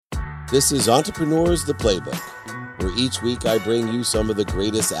This is Entrepreneurs the Playbook, where each week I bring you some of the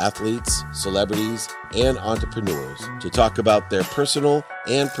greatest athletes, celebrities, and entrepreneurs to talk about their personal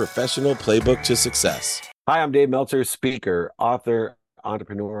and professional playbook to success. Hi, I'm Dave Meltzer, speaker, author,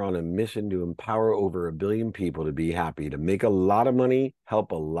 entrepreneur on a mission to empower over 1 billion people to be happy, to make a lot of money,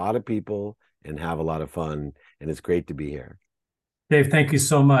 help a lot of people, and have a lot of fun. And it's great to be here. Dave, thank you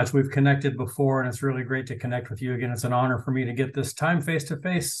so much. We've connected before, and it's really great to connect with you again. It's an honor for me to get this time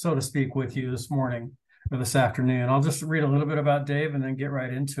face-to-face, so to speak, with you this morning or this afternoon. I'll just read a little bit about Dave and then get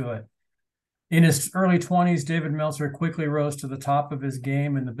right into it. In his early 20s, David Meltzer quickly rose to the top of his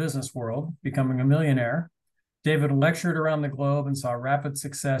game in the business world, becoming a millionaire. David lectured around the globe and saw rapid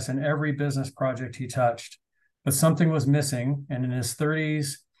success in every business project he touched. But something was missing, and in his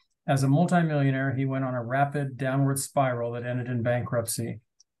 30s, as a multimillionaire, he went on a rapid downward spiral that ended in bankruptcy.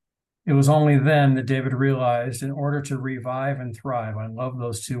 It was only then that David realized in order to revive and thrive, I love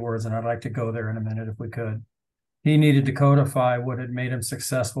those two words, and I'd like to go there in a minute if we could, he needed to codify what had made him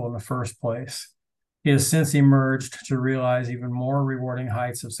successful in the first place. He has since emerged to realize even more rewarding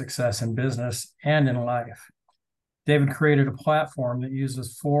heights of success in business and in life. David created a platform that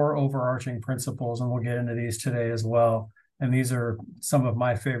uses 4 overarching principles, and we'll get into these today as well. And these are some of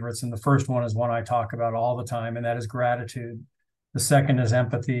my favorites. And the first one is one I talk about all the time, and that is gratitude. The second is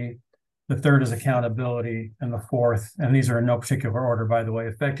empathy. The third is accountability. And the fourth, and these are in no particular order, by the way,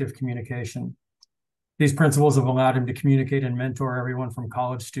 effective communication. These principles have allowed him to communicate and mentor everyone from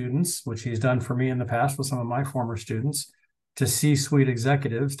college students, which he's done for me in the past with some of my former students, to C-suite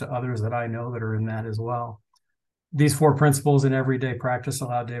executives, to others that I know that are in that as well. These 4 principles in everyday practice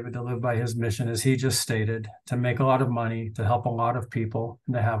allow David to live by his mission, as he just stated, to make a lot of money, to help a lot of people,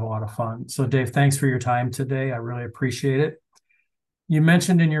 and to have a lot of fun. So, Dave, thanks for your time today. I really appreciate it. You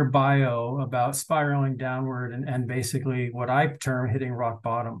mentioned in your bio about spiraling downward and basically what I term hitting rock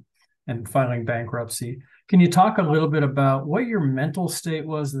bottom and filing bankruptcy. Can you talk a little bit about what your mental state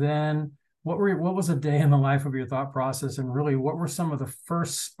was then? What was a day in the life of your thought process? And really, what were some of the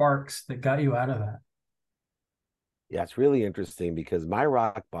first sparks that got you out of that? Yeah, it's really interesting because my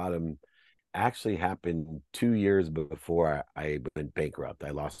rock bottom actually happened 2 years before I went bankrupt. I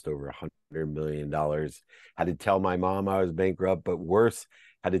lost over $100 million. Had to tell my mom I was bankrupt, but worse,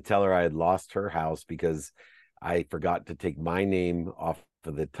 had to tell her I had lost her house because I forgot to take my name off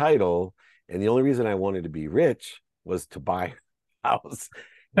of the title. And the only reason I wanted to be rich was to buy a house.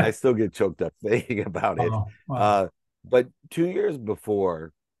 And I still get choked up thinking about it. Wow. But 2 years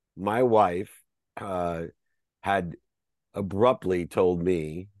before, my wife had abruptly told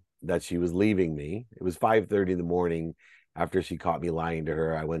me that she was leaving me. It was 5:30 in the morning after she caught me lying to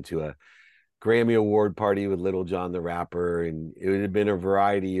her. I went to a Grammy Award party with Little John the Rapper, and it had been a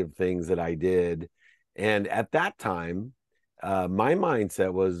variety of things that I did. And at that time, my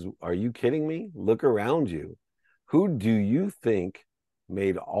mindset was, are you kidding me? Look around you. Who do you think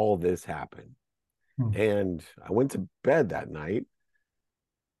made all this happen? And I went to bed that night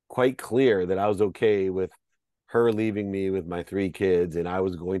quite clear that I was okay with her leaving me with my 3 kids, and I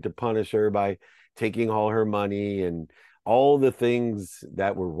was going to punish her by taking all her money and all the things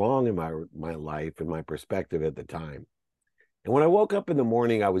that were wrong in my life and my perspective at the time. And when I woke up in the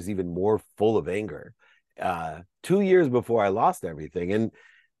morning, I was even more full of anger. 2 years before I lost everything, and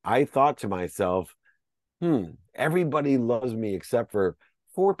I thought to myself, everybody loves me except for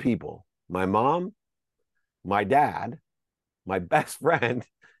 4 people: my mom, my dad, my best friend,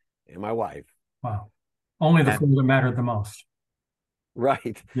 and my wife. Wow. Only the 4 that mattered the most.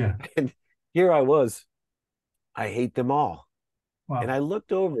 Right. Yeah. And here I was, I hate them all. Wow. And I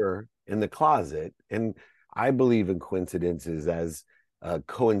looked over in the closet, and I believe in coincidences as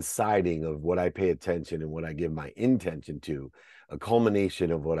coinciding of what I pay attention and what I give my intention to, a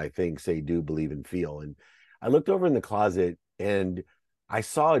culmination of what I think, say, do, believe, and feel. And I looked over in the closet and I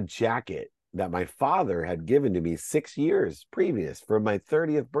saw a jacket that my father had given to me 6 years previous for my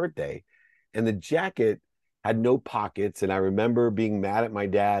 30th birthday. And the jacket had no pockets. And I remember being mad at my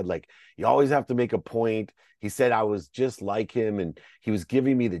dad, like, you always have to make a point. He said I was just like him, and he was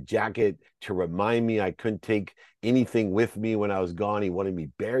giving me the jacket to remind me I couldn't take anything with me when I was gone. He wanted me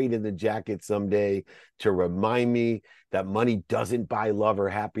buried in the jacket someday to remind me that money doesn't buy love or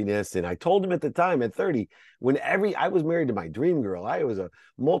happiness. And I told him at the time, at 30, I was married to my dream girl. I was a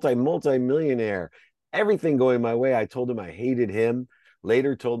multi-millionaire, everything going my way. I told him I hated him.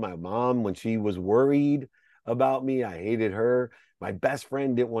 Later told my mom when she was worried about me, I hated her. My best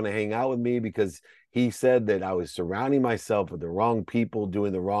friend didn't want to hang out with me because he said that I was surrounding myself with the wrong people,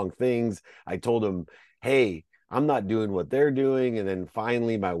 doing the wrong things. I told him, hey, I'm not doing what they're doing. And then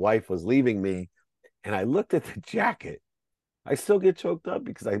finally my wife was leaving me, and I looked at the jacket. I still get choked up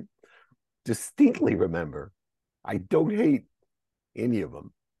because I distinctly remember, I don't hate any of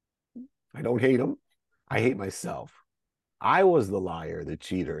them. I don't hate them. I hate myself. I was the liar, the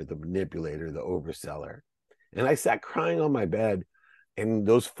cheater, the manipulator, the overseller. And I sat crying on my bed. And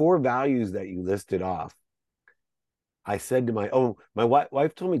those four values that you listed off, I said to my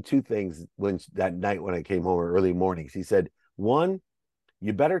wife told me two things when that night when I came home early morning. She said, one,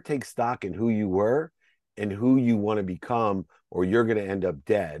 you better take stock in who you were and who you want to become, or you're going to end up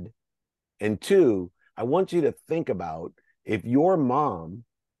dead. And two, I want you to think about if your mom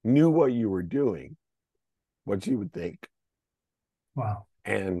knew what you were doing, what she would think. Wow.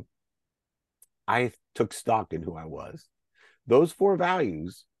 And I took stock in who I was. Those four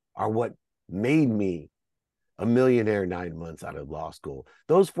values are what made me a millionaire 9 months out of law school.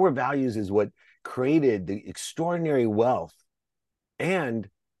 Those four values is what created the extraordinary wealth, and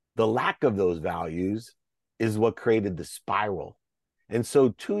the lack of those values is what created the spiral. And so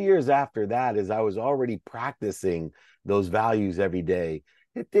 2 years after that, as I was already practicing those values every day,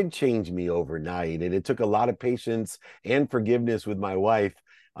 it did change me overnight. And it took a lot of patience and forgiveness with my wife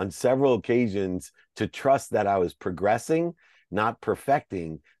on several occasions to trust that I was progressing, not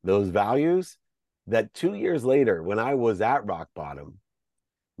perfecting those values. That 2 years later, when I was at rock bottom,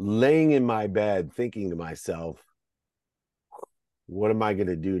 laying in my bed, thinking to myself, what am I going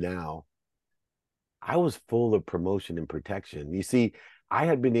to do now? I was full of promotion and protection. You see, I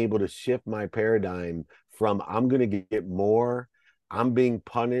had been able to shift my paradigm from I'm going to get more, I'm being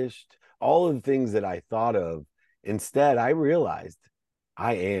punished, all of the things that I thought of. Instead, I realized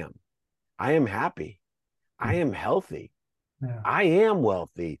I am. I am happy. I am healthy. Yeah. I am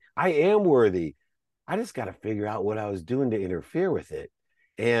wealthy. I am worthy. I just got to figure out what I was doing to interfere with it.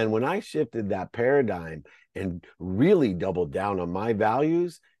 And when I shifted that paradigm and really doubled down on my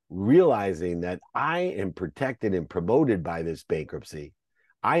values, realizing that I am protected and promoted by this bankruptcy,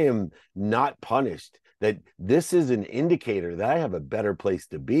 I am not punished, that this is an indicator that I have a better place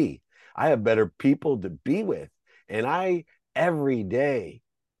to be. I have better people to be with. And I every day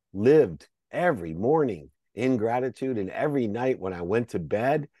lived every morning in gratitude, and every night when I went to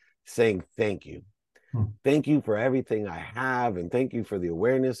bed saying thank you. Hmm. Thank you for everything I have, and thank you for the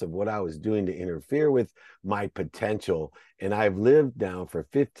awareness of what I was doing to interfere with my potential. And I've lived now for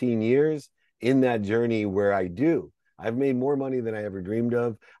 15 years in that journey where I do. I've made more money than I ever dreamed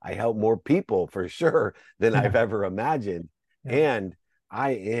of. I help more people for sure than I've Yeah. ever imagined. Yeah. And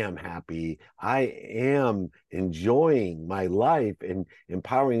I am happy. I am enjoying my life and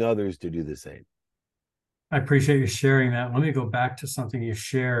empowering others to do the same. I appreciate you sharing that. Let me go back to something you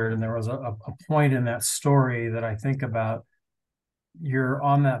shared. And there was a point in that story that I think about. You're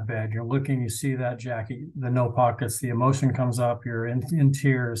on that bed, you're looking, you see that jacket, the no pockets, the emotion comes up, you're in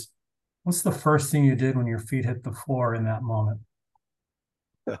tears. What's the first thing you did when your feet hit the floor in that moment?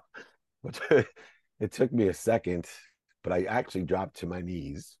 It took me a second, but I actually dropped to my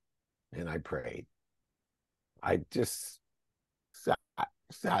knees and I prayed. I just sat,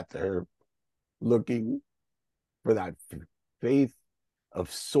 sat there looking for that faith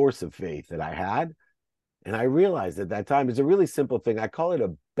of source of faith that I had. And I realized at that time, it's a really simple thing. I call it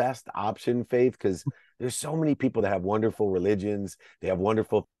a best option faith because there's so many people that have wonderful religions, they have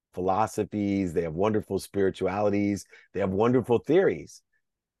wonderful philosophies, they have wonderful spiritualities, they have wonderful theories.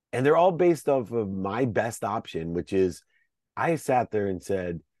 And they're all based off of my best option, which is I sat there and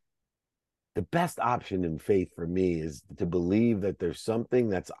said, the best option in faith for me is to believe that there's something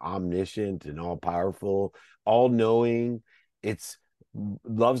that's omniscient and all powerful, all knowing. It's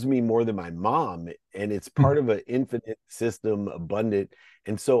loves me more than my mom, and it's part of an infinite system, abundant.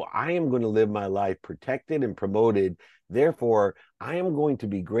 And so I am going to live my life protected and promoted. Therefore, I am going to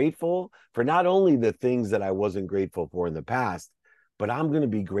be grateful for not only the things that I wasn't grateful for in the past, but I'm going to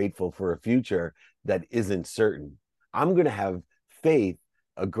be grateful for a future that isn't certain. I'm going to have faith,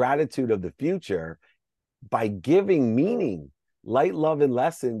 a gratitude of the future by giving meaning, light, love, and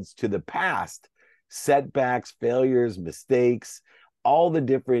lessons to the past, setbacks, failures, mistakes, all the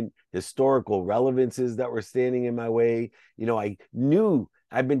different historical relevances that were standing in my way. You know,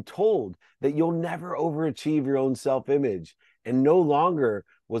 I've been told that you'll never overachieve your own self image. And no longer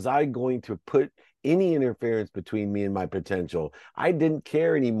was I going to put any interference between me and my potential. I didn't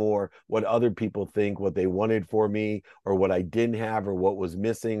care anymore what other people think, what they wanted for me, or what I didn't have, or what was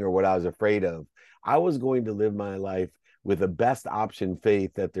missing, or what I was afraid of. I was going to live my life with the best option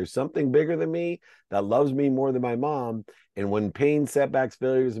faith that there's something bigger than me that loves me more than my mom. And when pain, setbacks,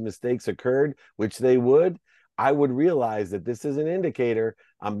 failures, and mistakes occurred, which they would, I would realize that this is an indicator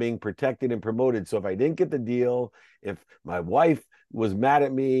I'm being protected and promoted. So if I didn't get the deal, if my wife was mad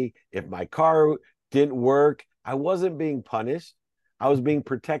at me, if my car didn't work, I wasn't being punished. I was being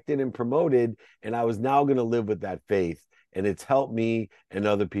protected and promoted, and I was now going to live with that faith. And it's helped me and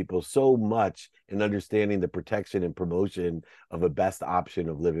other people so much in understanding the protection and promotion of a best option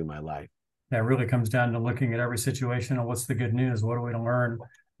of living my life. That really comes down to looking at every situation and what's the good news? What do we learn?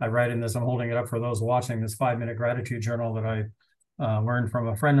 I write in this, I'm holding it up for those watching, this 5-minute gratitude journal that I learned from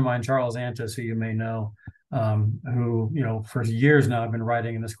a friend of mine, Charles Antis, who you may know, who, for years now, I've been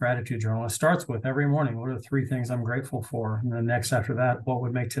writing in this gratitude journal. It starts with every morning, what are the 3 things I'm grateful for? And then next after that, what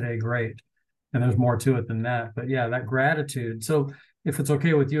would make today great? And there's more to it than that. But yeah, that gratitude. So if it's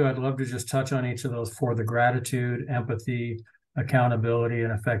okay with you, I'd love to just touch on each of those for the gratitude, empathy, accountability,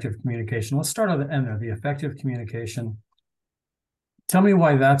 and effective communication. Let's start at the end there, the effective communication. Tell me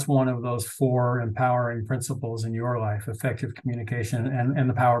why that's one of those 4 empowering principles in your life, effective communication and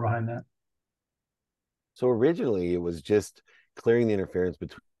the power behind that. So originally, it was just clearing the interference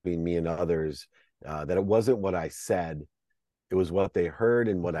between me and others, that it wasn't what I said, it was what they heard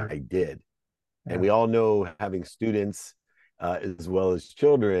and what I did. And Yeah. we all know, having students as well as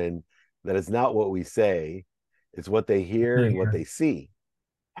children, that it's not what we say, it's what they hear and what they see,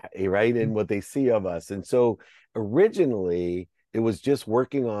 right? And what they see of us. And so originally, it was just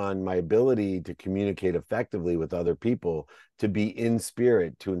working on my ability to communicate effectively with other people, to be in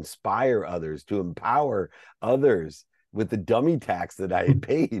spirit, to inspire others, to empower others with the dummy tax that I had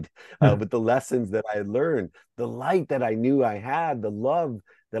paid, with the lessons that I had learned, the light that I knew I had, the love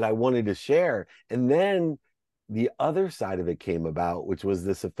that I wanted to share. And then the other side of it came about, which was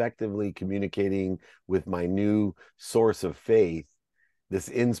this effectively communicating with my new source of faith, this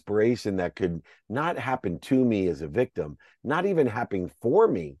inspiration that could not happen to me as a victim, not even happening for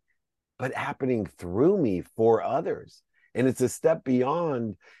me, but happening through me for others. And it's a step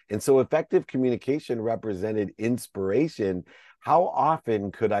beyond. And so effective communication represented inspiration. How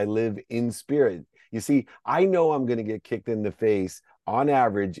often could I live in spirit? You see, I know I'm going to get kicked in the face on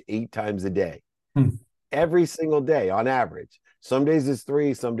average 8 times a day, every single day on average. Some days it's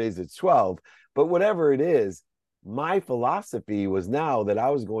 3, some days it's 12, but whatever it is, my philosophy was now that I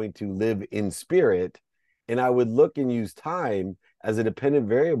was going to live in spirit, and I would look and use time as a dependent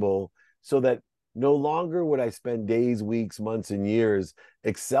variable, so that no longer would I spend days, weeks, months, and years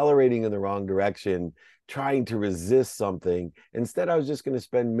accelerating in the wrong direction, trying to resist something. Instead, I was just going to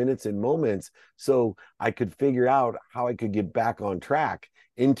spend minutes and moments so I could figure out how I could get back on track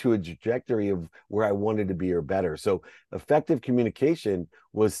into a trajectory of where I wanted to be or better. So effective communication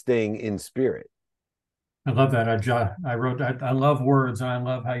was staying in spirit. I love that. I wrote, I love words, and I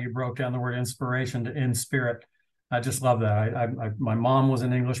love how you broke down the word inspiration to in spirit. I just love that. My mom was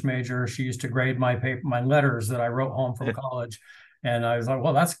an English major. She used to grade my letters that I wrote home from college. And I was like,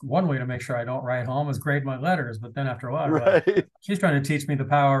 well, that's one way to make sure I don't write home is grade my letters. But then after a while, I realized Right. she's trying to teach me the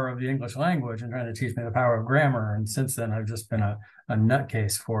power of the English language and trying to teach me the power of grammar. And since then, I've just been a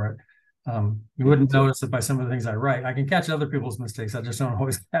nutcase for it. You Me wouldn't too. notice it by some of the things I write. I can catch other people's mistakes. I just don't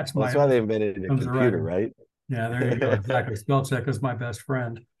always catch Well, my that's why own they invented a terms of computer, writing. right? Yeah, there you go. Exactly. Spell check is my best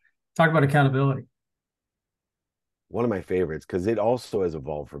friend. Talk about accountability. One of my favorites, because it also has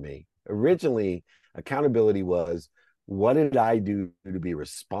evolved for me. Originally, accountability was, what did I do to be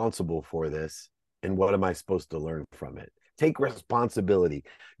responsible for this? And what am I supposed to learn from it? Take responsibility.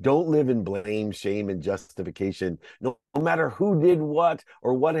 Don't live in blame, shame, and justification, no matter who did what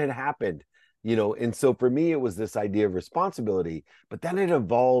or what had happened. And so for me, it was this idea of responsibility, but then it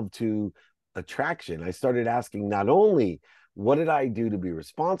evolved to attraction. I started asking, not only what did I do to be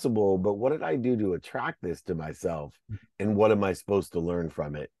responsible, but what did I do to attract this to myself? And what am I supposed to learn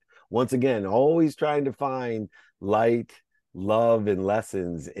from it? Once again, always trying to find light, love, and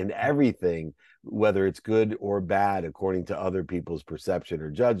lessons in everything, whether it's good or bad, according to other people's perception or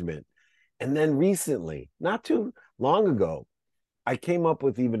judgment. And then recently, not too long ago, I came up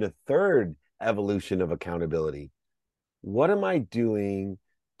with even a third evolution of accountability. What am I doing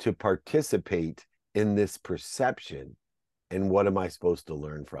to participate in this perception? And what am I supposed to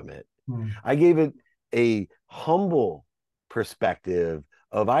learn from it? Hmm. I gave it a humble perspective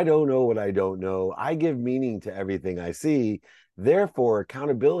of, I don't know what I don't know. I give meaning to everything I see. Therefore,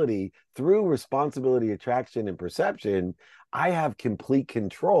 accountability through responsibility, attraction, and perception, I have complete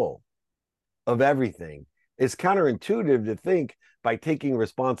control of everything. It's counterintuitive to think by taking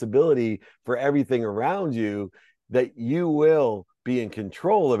responsibility for everything around you that you will be in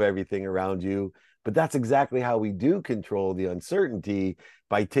control of everything around you. But that's exactly how we do control the uncertainty,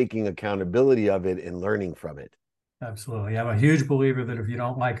 by taking accountability of it and learning from it. Absolutely. I'm a huge believer that if you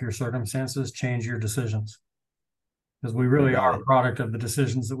don't like your circumstances, change your decisions. Because we You really got are a it. product of the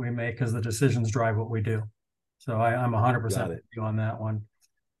decisions that we make, because the decisions drive what we do. So I'm You 100% got with it. you on that one.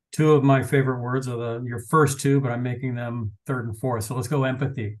 Two of my favorite words are your first two, but I'm making them third and fourth. So let's go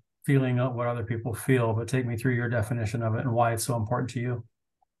empathy, feeling what other people feel, but take me through your definition of it and why it's so important to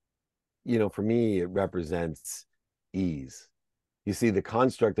you. For me, it represents ease. You see, the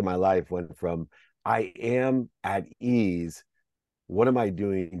construct of my life went from I am at ease. What am I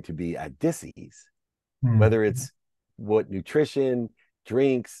doing to be at dis-ease? Hmm. Whether it's what nutrition,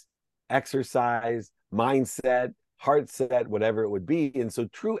 drinks, exercise, mindset, heart set, whatever it would be. And so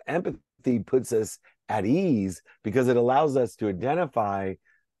true empathy puts us at ease because it allows us to identify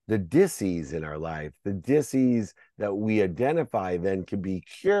the dis-ease in our life. The dis-ease that we identify then can be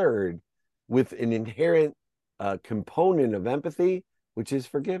cured with an inherent component of empathy, which is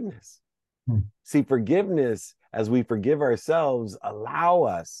forgiveness. Hmm. See, forgiveness, as we forgive ourselves, allow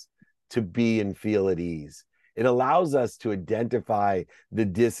us to be and feel at ease. It allows us to identify the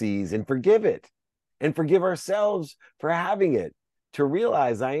dis-ease and forgive it and forgive ourselves for having it, to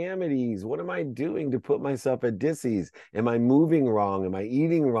realize I am at ease. What am I doing to put myself at dis-ease? Am I moving wrong? Am I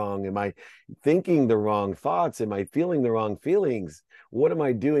eating wrong? Am I thinking the wrong thoughts? Am I feeling the wrong feelings? What am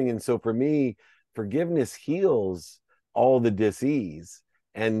I doing? And so for me, forgiveness heals all the dis-ease.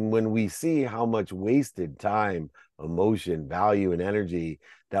 And when we see how much wasted time, emotion, value, and energy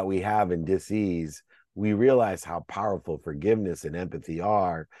that we have in dis-ease, we realize how powerful forgiveness and empathy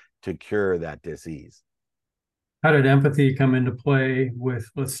are to cure that dis-ease. How did empathy come into play with,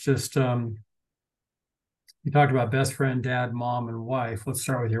 let's just, you talked about best friend, dad, mom, and wife. Let's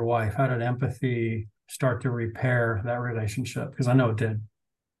start with your wife. How did empathy start to repair that relationship? Because I know it did.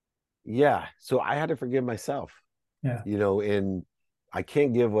 Yeah. So I had to forgive myself, Yeah. and I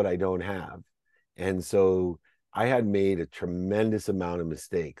can't give what I don't have. And so I had made a tremendous amount of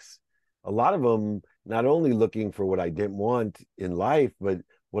mistakes. A lot of them not only looking for what I didn't want in life, but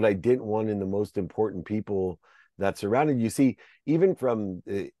what I didn't want in the most important people that surrounded you. See, even from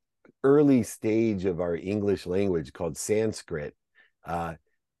the early stage of our English language called Sanskrit, uh,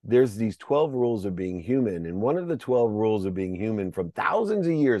 there's these 12 rules of being human. And one of the 12 rules of being human from thousands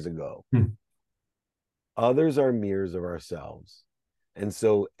of years ago, Hmm. others are mirrors of ourselves. And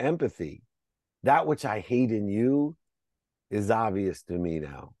so empathy, that which I hate in you, is obvious to me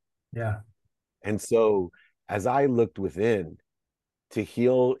now. Yeah. And so as I looked within to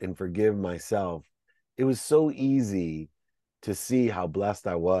heal and forgive myself, it was so easy to see how blessed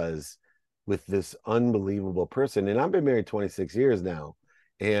I was with this unbelievable person. And I've been married 26 years now,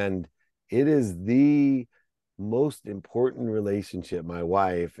 and it is the most important relationship, my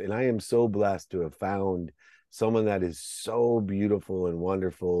wife. And I am so blessed to have found someone that is so beautiful and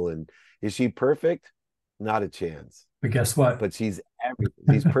wonderful. And is she perfect? Not a chance. But guess what? But she's everything.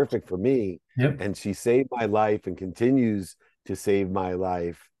 She's perfect for me. Yep. And she saved my life and continues to save my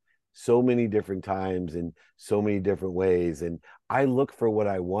life so many different times in so many different ways. And I look for what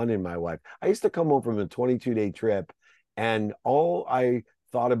I want in my wife. I used to come home from a 22-day trip, and all I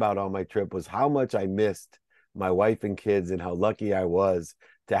thought about on my trip was how much I missed my wife and kids and how lucky I was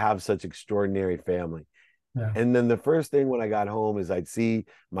to have such extraordinary family. Yeah. And then the first thing when I got home is I'd see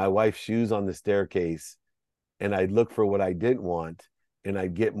my wife's shoes on the staircase, and I'd look for what I didn't want, and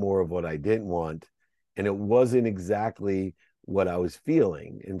I'd get more of what I didn't want. And it wasn't exactly what I was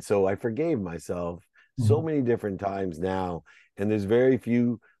feeling. And so I forgave myself so Mhm. many different times now. And there's very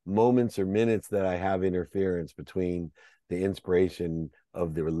few moments or minutes that I have interference between the inspiration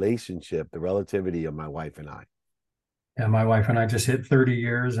of the relationship, the relativity of my wife and I. Yeah, my wife and I just hit 30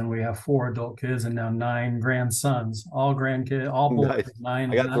 years and we have four adult kids and now nine grandsons, all grandkids, all boys, Nice. I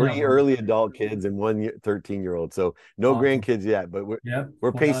nine, got nine of three them. early adult kids and one 13-year-old. So no Awesome. grandkids yet, but we're Yep.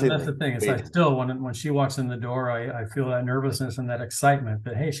 we're Well, and that's the patiently thing. It's I waiting. still when she walks in the door, I feel that nervousness and that excitement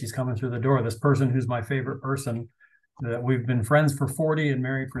that hey, she's coming through the door. This person who's my favorite person that we've been friends for 40 and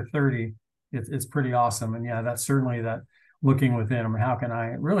married for 30. It's pretty awesome. And yeah, that's certainly that looking within. I mean, how can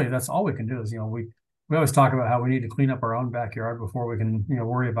I really that's all we can do is, we always talk about how we need to clean up our own backyard before we can,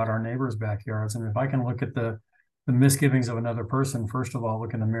 worry about our neighbors' backyards. And if I can look at the misgivings of another person, first of all,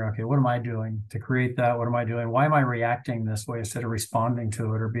 look in the mirror. Okay, what am I doing to create that? What am I doing? Why am I reacting this way instead of responding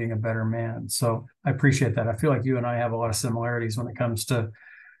to it or being a better man? So I appreciate that. I feel like you and I have a lot of similarities when it comes to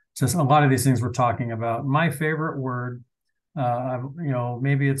a lot of these things we're talking about. My favorite word,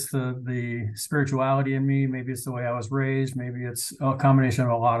 maybe it's the spirituality in me, maybe it's the way I was raised, maybe it's a combination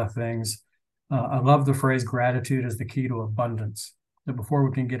of a lot of things. I love the phrase gratitude is the key to abundance. That before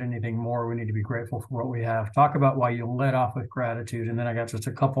we can get anything more, we need to be grateful for what we have. Talk about why you led off with gratitude. And then I got just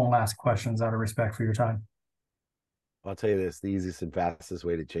a couple last questions out of respect for your time. I'll tell you this, the easiest and fastest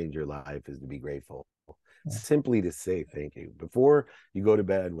way to change your life is to be grateful. Yeah. Simply to say thank you. Before you go to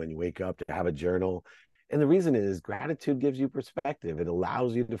bed, when you wake up, to have a journal And the reason is gratitude gives you perspective. It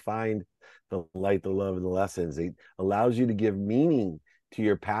allows you to find the light, the love, and the lessons. It allows you to give meaning to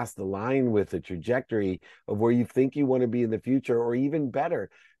your past, align with the trajectory of where you think you want to be in the future, or even better.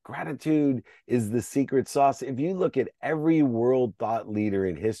 Gratitude is the secret sauce. If you look at every world thought leader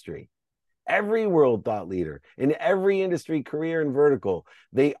in history, every world thought leader in every industry, career, and vertical,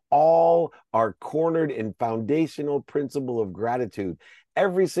 they all are cornered in foundational principle of gratitude.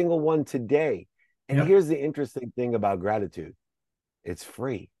 Every single one today. And Yep. here's the interesting thing about gratitude: it's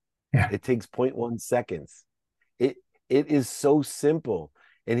free. Yeah. It takes zero point 0.1 seconds. It it is so simple.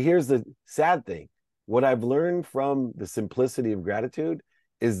 And here's the sad thing. What I've learned from the simplicity of gratitude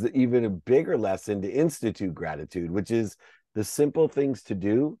is even a bigger lesson to institute gratitude, which is the simple things to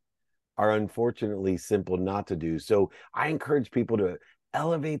do are unfortunately simple not to do. So I encourage people to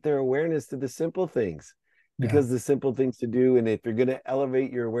elevate their awareness to the simple things, Yeah. because the simple things to do, and if you're going to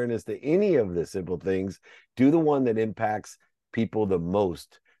elevate your awareness to any of the simple things, do the one that impacts people the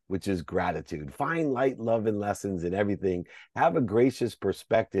most, which is gratitude. Find light, love, and lessons in everything. Have a gracious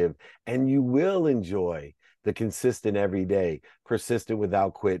perspective, and you will enjoy the consistent everyday, persistent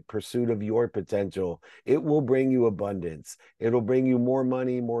without quit pursuit of your potential. It will bring you abundance. It'll bring you more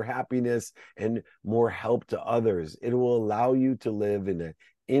money, more happiness, and more help to others. It will allow you to live in an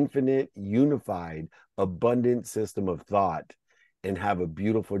infinite, unified, abundant system of thought and have a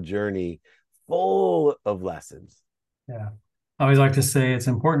beautiful journey full of lessons. Yeah. I always like to say it's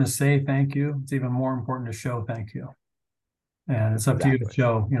important to say thank you. It's even more important to show thank you. And it's up to you to Exactly.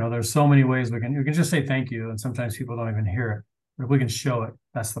 show. There's so many ways we can just say thank you, and sometimes people don't even hear it. But if we can show it,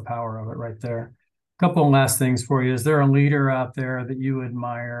 that's the power of it right there. A couple of last things for you. Is there a leader out there that you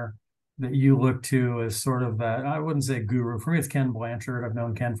admire, that you look to as sort of that? I wouldn't say guru. For me, it's Ken Blanchard. I've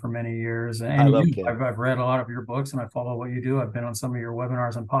known Ken for many years, I and love you. Ken. I've read a lot of your books, and I follow what you do. I've been on some of your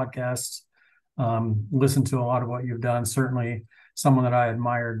webinars and podcasts. Listened to a lot of what you've done. Certainly someone that I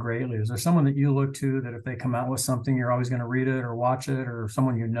admire greatly. Is there someone that you look to that if they come out with something, you're always going to read it or watch it, or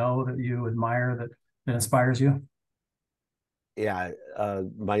someone that you admire that inspires you? Yeah,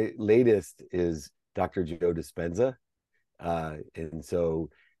 my latest is Dr. Joe Dispenza. And so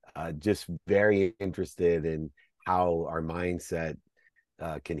just very interested in how our mindset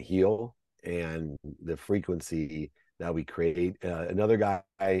can heal and the frequency that we create. Another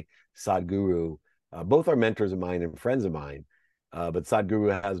guy, Sadhguru, both are mentors of mine and friends of mine, but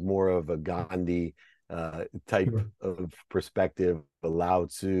Sadhguru has more of a Gandhi type Sure. of perspective, a Lao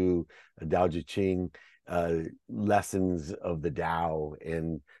Tzu, a Tao Te Ching, lessons of the Tao,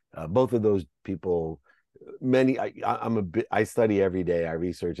 and both of those people. I'm a bit, I study every day, I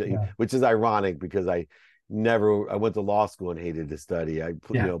research, Yeah. which is ironic because I went to law school and hated to study. Yeah.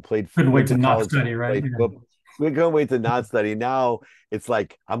 Played, Couldn't wait went to to not college to study, right? play Yeah. football. We couldn't wait to not study. Now it's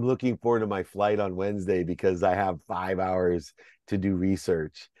like I'm looking forward to my flight on Wednesday because I have 5 hours to do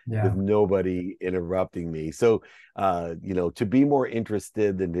research with Yeah. nobody interrupting me. So, to be more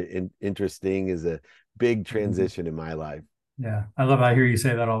interested than interesting is a big Mhm. transition in my life. Yeah. I hear you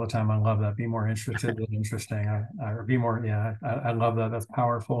say that all the time. I love that. Be more interested than interesting. Or be more, yeah, I love that. That's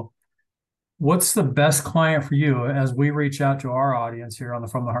powerful. What's the best client for you as we reach out to our audience here on the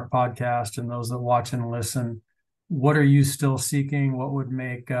From the Heart podcast and those that watch and listen? What are you still seeking? What would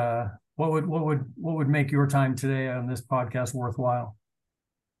make your time today on this podcast worthwhile?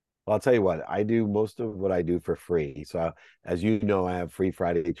 Well, I'll tell you what, I do most of what I do for free. So, as you know, I have free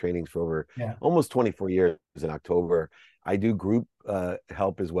Friday trainings for over Yeah. almost 24 years in October. I do group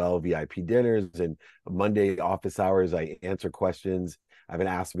help as well, VIP dinners and Monday office hours. I answer questions. I haven't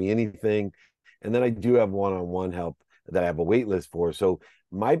asked me anything. And then I do have one-on-one help that I have a wait list for. So,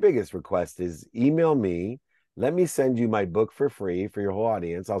 my biggest request is email me. Let me send you my book for free for your whole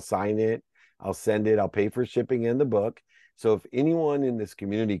audience. I'll sign it. I'll send it. I'll pay for shipping and the book. So if anyone in this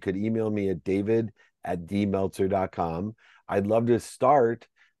community could email me at david@dmeltzer.com, I'd love to start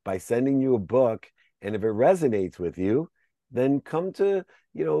by sending you a book. And if it resonates with you, then come to,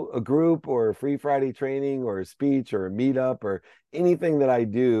 a group or a free Friday training or a speech or a meetup or anything that I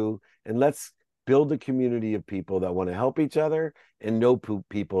do. And let's build a community of people that want to help each other and know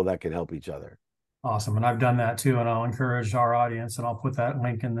people that can help each other. Awesome. And I've done that too. And I'll encourage our audience and I'll put that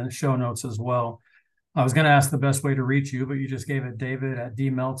link in the show notes as well. I was going to ask the best way to reach you, but you just gave it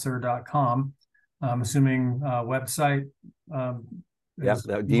david@dmeltzer.com. I'm assuming website Yep, is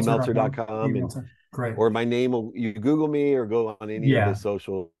meltzer.com. dmeltzer.com. And Meltzer. Great. or my name will, you Google me or go on any of the Yeah.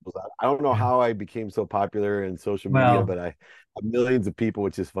 socials. I don't know Yeah. how I became so popular in social media, Well, but I have millions of people,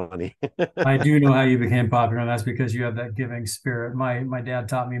 which is funny. I do know how you became popular, and that's because you have that giving spirit. My dad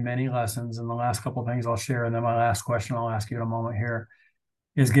taught me many lessons, and the last couple of things I'll share, and then my last question I'll ask you in a moment here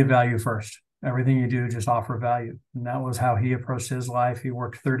is give value first. everything you do, just offer value. And that was how he approached his life. He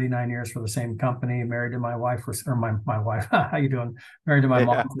worked 39 years for the same company, married to my wife or my wife. How you doing? Married to my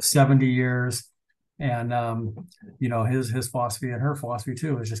mom Yeah. for 70 years. And his philosophy and her philosophy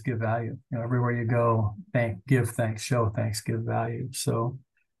too is just give value. Everywhere you go, give thanks, show thanks, give value. So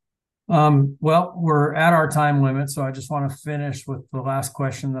well, we're at our time limit, so I just want to finish with the last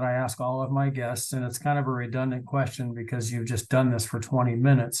question that I ask all of my guests, and it's kind of a redundant question because you've just done this for 20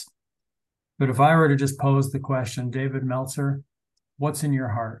 minutes. But if I were to just pose the question, David Meltzer, what's in your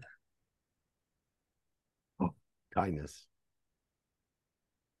heart? Kindness.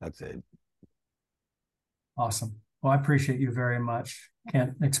 That's it. Awesome. Well, I appreciate you very much.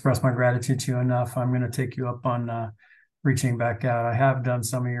 Can't express my gratitude to you enough. I'm going to take you up on reaching back out. I have done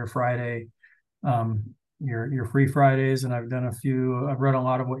some of your Friday, your free Fridays, and I've done a few. I've read a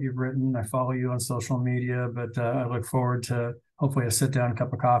lot of what you've written. I follow you on social media, but I look forward to hopefully a sit down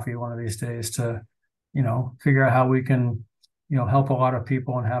cup of coffee one of these days to, figure out how we can, help a lot of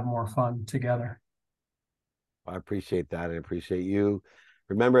people and have more fun together. I appreciate that. I appreciate you.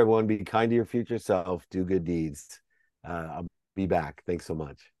 Remember, everyone, be kind to your future self, do good deeds. I'll be back. Thanks so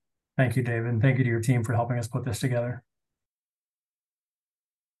much. Thank you, David. And thank you to your team for helping us put this together.